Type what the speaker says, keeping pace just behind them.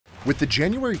With the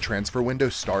January transfer window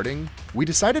starting, we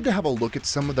decided to have a look at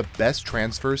some of the best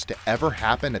transfers to ever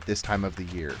happen at this time of the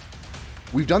year.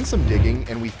 We've done some digging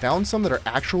and we found some that are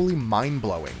actually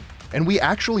mind-blowing, and we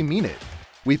actually mean it.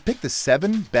 We've picked the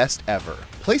 7 best ever.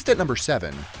 Placed at number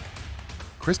 7,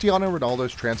 Cristiano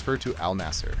Ronaldo's transfer to Al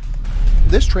Nassr.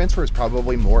 This transfer is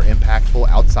probably more impactful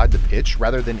outside the pitch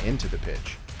rather than into the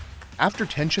pitch. After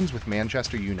tensions with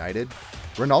Manchester United,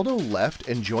 Ronaldo left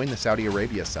and joined the Saudi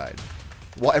Arabia side.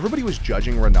 While everybody was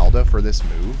judging Ronaldo for this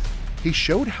move, he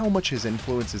showed how much his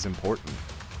influence is important.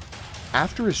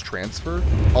 After his transfer,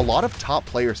 a lot of top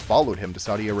players followed him to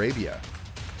Saudi Arabia.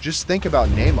 Just think about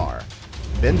Neymar,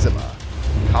 Benzema,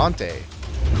 Conte,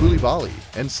 Koulibaly,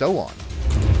 and so on.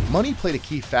 Money played a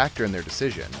key factor in their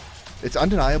decision. It's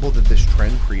undeniable that this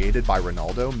trend created by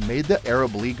Ronaldo made the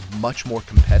Arab League much more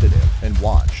competitive and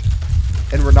watched.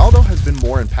 And Ronaldo has been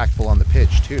more impactful on the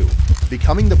pitch too,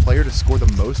 becoming the player to score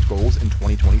the most goals in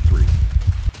 2023.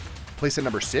 Placed at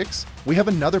number 6, we have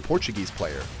another Portuguese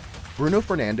player. Bruno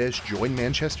Fernandes joined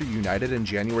Manchester United in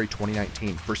January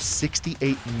 2019 for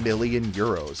 €68 million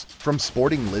from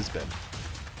Sporting Lisbon.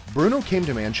 Bruno came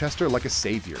to Manchester like a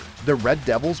savior. The Red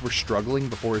Devils were struggling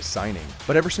before his signing,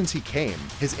 but ever since he came,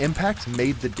 his impact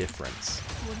made the difference.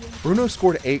 Bruno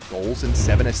scored 8 goals and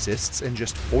 7 assists in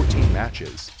just 14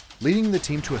 matches, leading the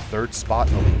team to a 3rd spot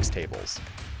in the league's tables.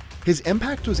 His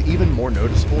impact was even more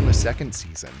noticeable in the second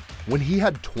season, when he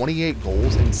had 28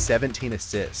 goals and 17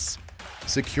 assists,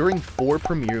 securing 4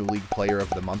 Premier League Player of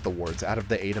the Month awards out of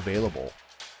the 8 available.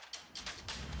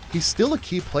 He's still a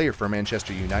key player for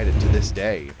Manchester United to this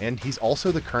day, and he's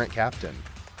also the current captain.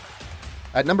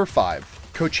 At number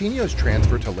 5, Coutinho's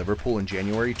transfer to Liverpool in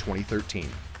January 2013.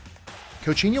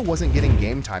 Coutinho wasn't getting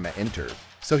game time at Inter,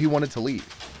 so he wanted to leave.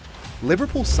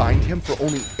 Liverpool signed him for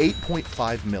only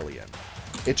 $8.5 million.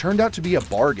 It turned out to be a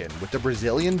bargain, with the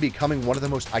Brazilian becoming one of the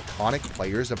most iconic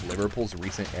players of Liverpool's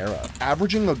recent era,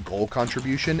 averaging a goal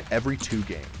contribution every 2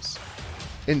 games.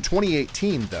 In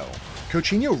 2018, though,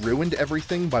 Coutinho ruined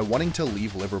everything by wanting to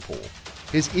leave Liverpool.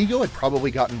 His ego had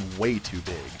probably gotten way too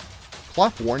big.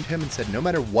 Klopp warned him and said no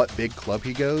matter what big club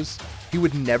he goes, he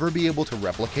would never be able to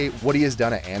replicate what he has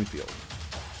done at Anfield.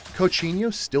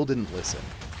 Coutinho still didn't listen.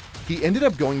 He ended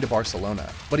up going to Barcelona,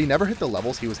 but he never hit the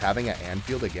levels he was having at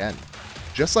Anfield again,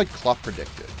 just like Klopp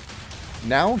predicted.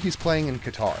 Now he's playing in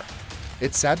Qatar.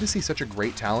 It's sad to see such a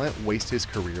great talent waste his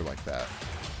career like that.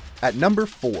 At number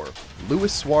 4,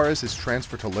 Luis Suarez's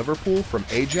transfer to Liverpool from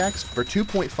Ajax for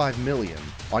 $2.5 million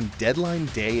on deadline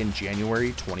day in January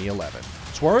 2011.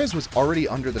 Suarez was already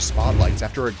under the spotlights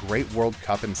after a great World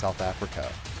Cup in South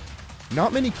Africa.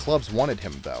 Not many clubs wanted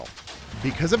him though,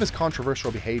 because of his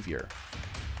controversial behavior.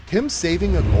 Him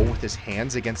saving a goal with his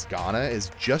hands against Ghana is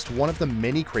just one of the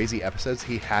many crazy episodes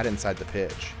he had inside the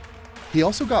pitch. He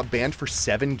also got banned for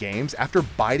 7 games after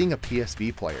biting a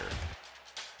PSV player.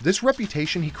 This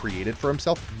reputation he created for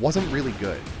himself wasn't really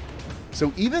good.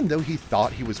 So even though he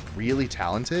thought he was really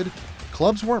talented,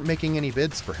 clubs weren't making any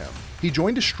bids for him. He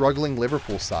joined a struggling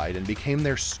Liverpool side and became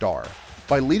their star,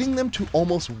 by leading them to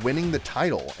almost winning the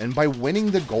title and by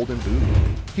winning the Golden Boot.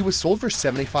 He was sold for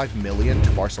 $75 million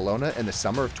to Barcelona in the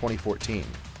summer of 2014.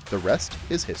 The rest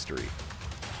is history.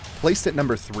 Placed at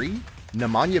number 3,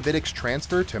 Nemanja Vidic's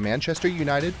transfer to Manchester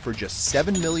United for just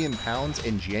 £7 million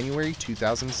in January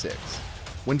 2006.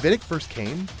 When Vidic first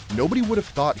came, nobody would have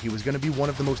thought he was going to be one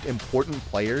of the most important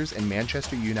players in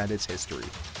Manchester United's history.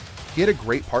 He had a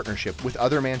great partnership with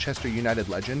other Manchester United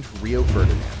legend Rio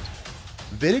Ferdinand.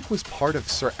 Vidic was part of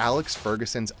Sir Alex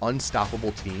Ferguson's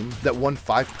unstoppable team that won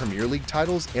 5 Premier League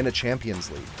titles and a Champions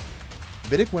League.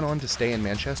 Vidic went on to stay in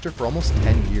Manchester for almost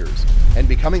 10 years, and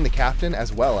becoming the captain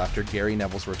as well after Gary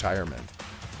Neville's retirement.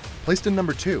 Placed in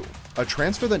number 2, a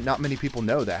transfer that not many people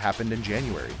know that happened in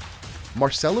January.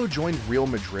 Marcelo joined Real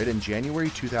Madrid in January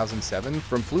 2007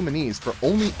 from Fluminense for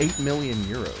only €8 million.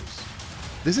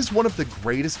 This is one of the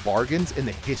greatest bargains in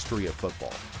the history of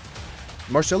football.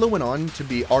 Marcelo went on to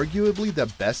be arguably the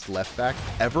best left back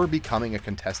ever, becoming a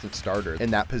contestant starter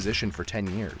in that position for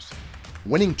 10 years,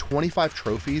 winning 25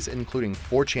 trophies including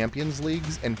 4 Champions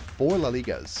Leagues and 4 La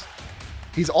Ligas.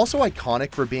 He's also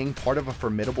iconic for being part of a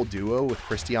formidable duo with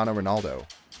Cristiano Ronaldo.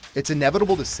 It's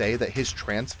inevitable to say that his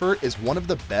transfer is one of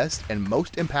the best and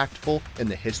most impactful in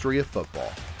the history of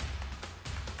football.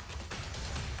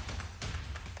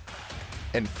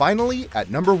 And finally, at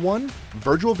number 1,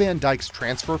 Virgil van Dijk's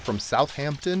transfer from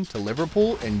Southampton to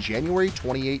Liverpool in January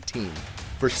 2018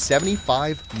 for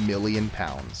 £75 million.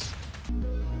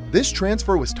 This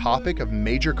transfer was topic of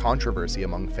major controversy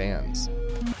among fans.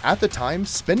 At the time,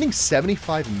 spending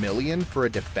 $75 million for a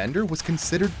defender was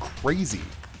considered crazy,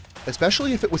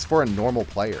 especially if it was for a normal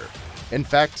player. In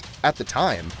fact, at the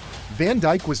time, Van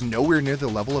Dijk was nowhere near the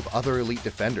level of other elite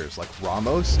defenders like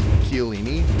Ramos,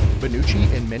 Chiellini,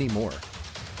 Bonucci, and many more.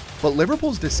 But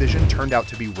Liverpool's decision turned out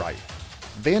to be right.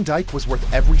 Van Dijk was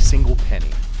worth every single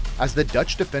penny, as the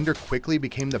Dutch defender quickly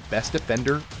became the best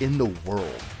defender in the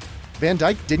world. Van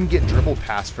Dijk didn't get dribbled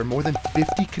past for more than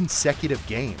 50 consecutive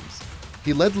games.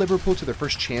 He led Liverpool to their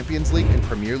first Champions League and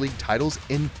Premier League titles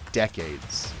in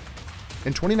decades.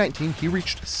 In 2019, he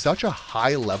reached such a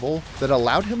high level that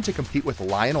allowed him to compete with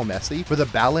Lionel Messi for the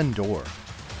Ballon d'Or.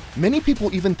 Many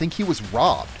people even think he was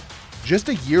robbed. Just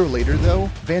a year later though,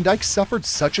 Van Dijk suffered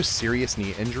such a serious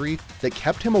knee injury that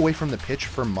kept him away from the pitch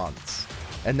for months.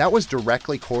 And that was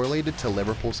directly correlated to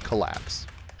Liverpool's collapse,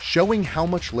 showing how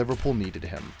much Liverpool needed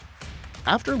him.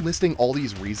 After listing all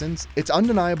these reasons, it's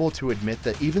undeniable to admit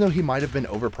that even though he might have been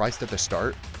overpriced at the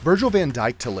start, Virgil van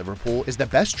Dijk to Liverpool is the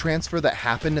best transfer that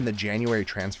happened in the January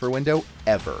transfer window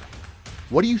ever.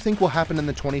 What do you think will happen in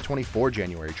the 2024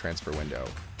 January transfer window?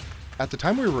 At the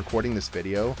time we were recording this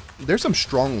video, there's some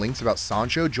strong links about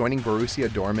Sancho joining Borussia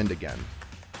Dortmund again.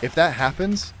 If that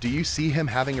happens, do you see him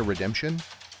having a redemption?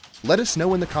 Let us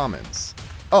know in the comments.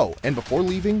 Oh, and before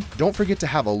leaving, don't forget to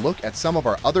have a look at some of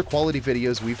our other quality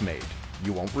videos we've made.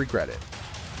 You won't regret it.